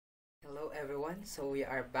Hello everyone, so we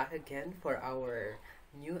are back again for our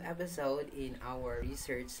new episode in our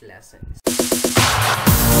research lessons.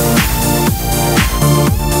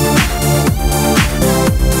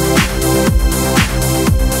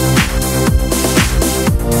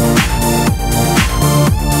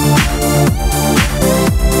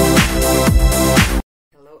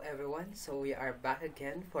 Hello everyone, so we are back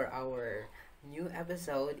again for our new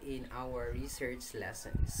episode in our research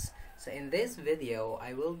lessons. So in this video,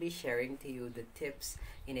 I will be sharing to you the tips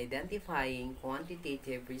in identifying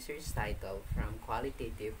quantitative research title from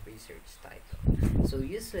qualitative research title. So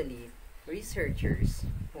usually, researchers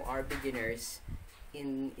who are beginners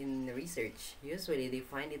in research, usually they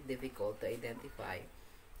find it difficult to identify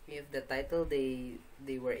if the title they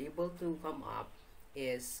were able to come up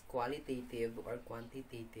is qualitative or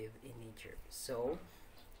quantitative in nature. So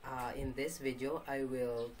in this video, I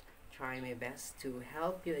will try my best to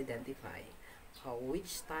help you identify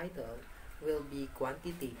which title will be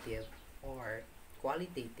quantitative or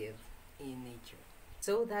qualitative in nature,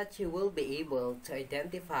 so that you will be able to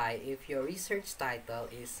identify if your research title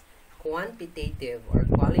is quantitative or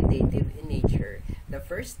qualitative in nature. The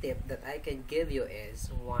first tip that I can give you is,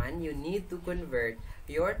 one, you need to convert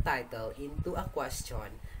your title into a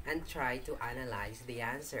question and try to analyze the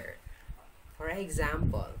answer. For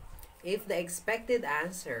example, if the expected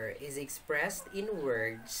answer is expressed in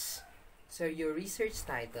words, so your research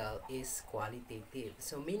title is qualitative.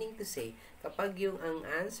 So meaning to say, kapag yung ang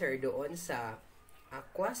answer doon sa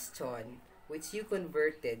question which you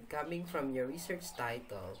converted coming from your research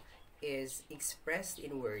title is expressed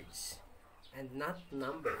in words and not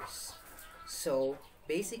numbers, so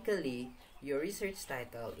basically your research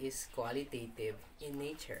title is qualitative in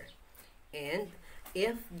nature. And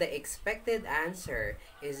if the expected answer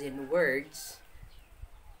is in words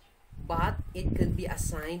but it could be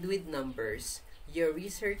assigned with numbers, your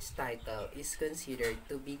research title is considered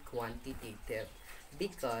to be quantitative,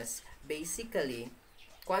 because basically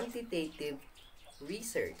quantitative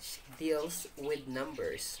research deals with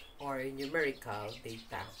numbers or numerical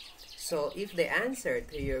data. So if the answer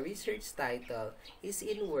to your research title is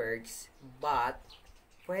in words but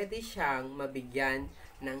pwede siyang mabigyan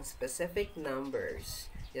ng specific numbers,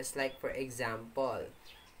 just like for example,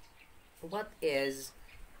 what is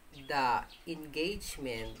the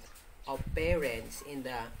engagement of parents in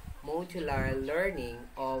the modular learning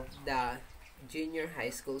of the junior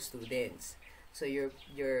high school students? So your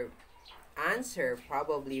answer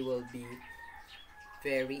probably will be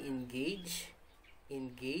very engaged,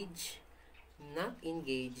 not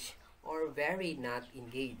engaged, or very not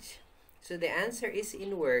engaged. So the answer is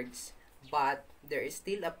in words, but there is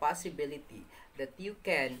still a possibility that you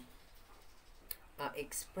can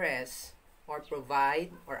express or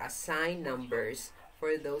provide or assign numbers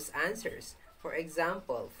for those answers. For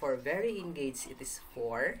example, for very engaged it is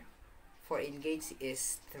 4, for engaged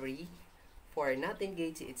is 3, for not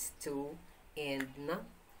engaged it's 2, and not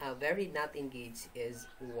very not engaged is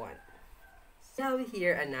 1. We have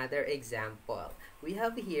here another example. We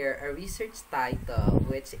have here a research title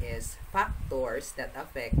which is Factors that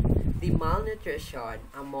Affect the Malnutrition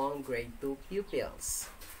Among Grade 2 Pupils.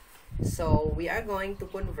 So we are going to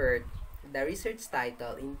convert the research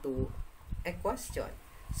title into a question.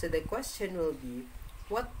 So the question will be,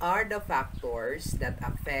 what are the factors that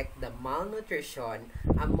affect the malnutrition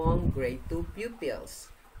among grade 2 pupils?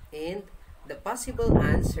 And the possible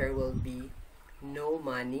answer will be no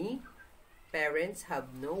money, parents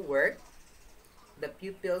have no work, the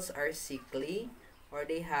pupils are sickly, or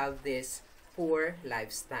they have this poor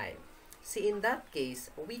lifestyle. See, in that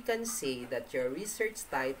case, we can say that your research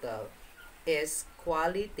title is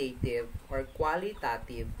qualitative or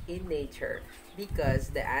qualitative in nature, because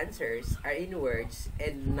the answers are in words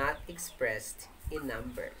and not expressed in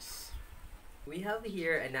numbers. We have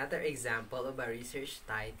here another example of a research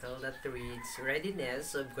title that reads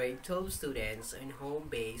Readiness of Grade 12 Students on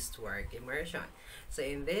Home-Based Work Immersion. So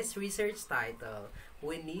in this research title,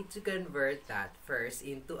 we need to convert that first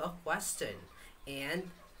into a question.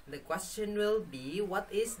 And the question will be, what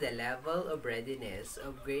is the level of readiness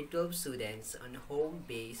of grade 12 students on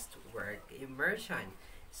home-based work immersion?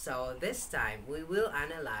 So this time, we will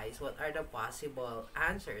analyze what are the possible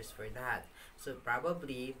answers for that. So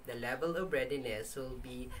probably, the level of readiness will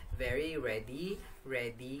be very ready,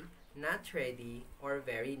 ready, not ready, or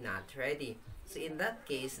very not ready. So in that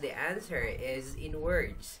case, the answer is in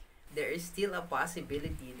words. There is still a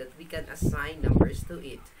possibility that we can assign numbers to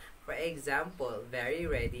it. For example, very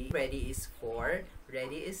ready is 4,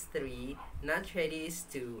 ready is 3, not ready is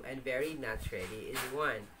 2, and very not ready is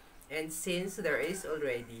 1. And since there is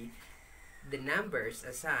already the numbers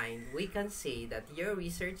assigned, we can say that your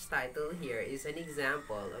research title here is an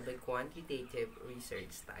example of a quantitative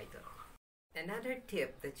research title. Another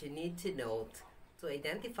tip that you need to note to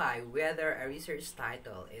identify whether a research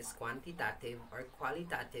title is quantitative or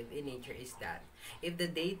qualitative in nature is that if the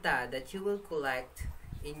data that you will collect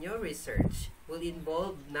in your research will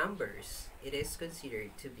involve numbers, it is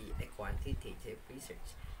considered to be a quantitative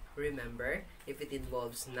research. Remember, if it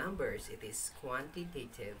involves numbers, it is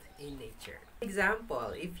quantitative in nature.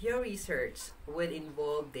 Example, if your research would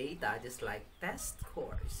involve data just like test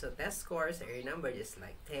scores, so test scores are a number just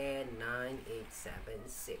like 10, 9, 8, 7,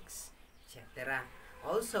 6, etc.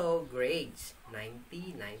 Also, grades,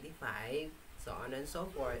 90, 95, so on and so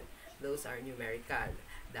forth. Those are numerical.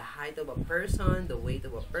 The height of a person, the weight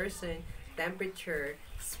of a person, temperature,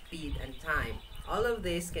 speed, and time. All of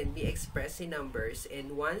this can be expressed in numbers,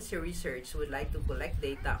 and once your research would like to collect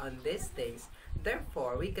data on these things,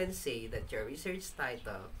 therefore, we can say that your research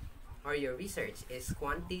title or your research is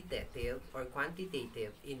quantitative or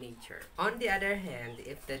quantitative in nature. On the other hand,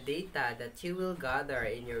 if the data that you will gather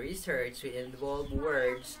in your research will involve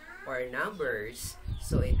words or numbers,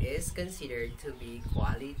 so it is considered to be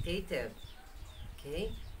qualitative.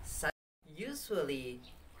 Okay? So usually,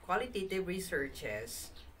 qualitative researches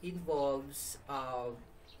involves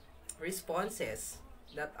responses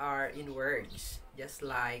that are in words, just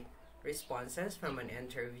like responses from an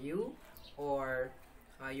interview or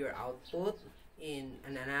your output in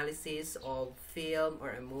an analysis of film or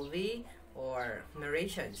a movie, or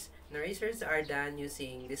narrations. Narrations are done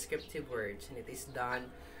using descriptive words, and it is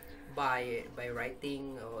done by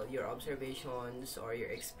writing your observations or your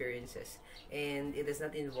experiences, and it does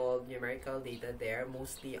not involve numerical data there,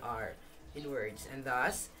 mostly are in words, and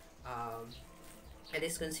thus it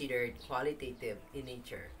is considered qualitative in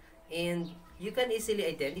nature. And you can easily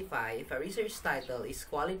identify if a research title is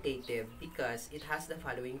qualitative because it has the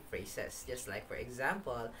following phrases, just like for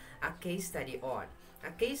example, a case study on.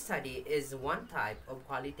 A case study is one type of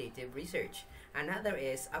qualitative research. Another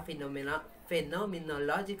is a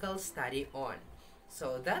phenomenological study on.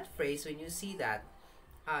 So that phrase, when you see that,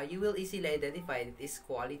 you will easily identify it is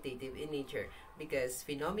qualitative in nature because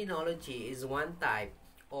phenomenology is one type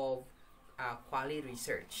of quality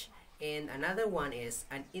research, and another one is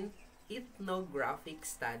an ethnographic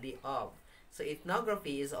study of. So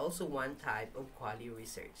ethnography is also one type of quality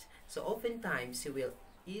research. So oftentimes you will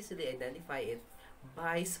easily identify it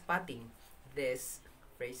by spotting these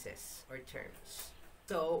phrases or terms.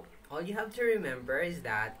 So all you have to remember is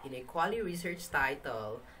that in a quality research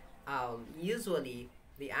title, usually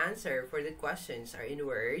the answer for the questions are in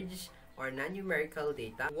words or non-numerical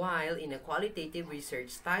data, while in a qualitative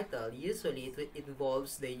research title, usually it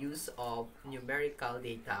involves the use of numerical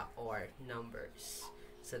data or numbers.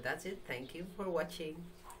 So that's it. Thank you for watching.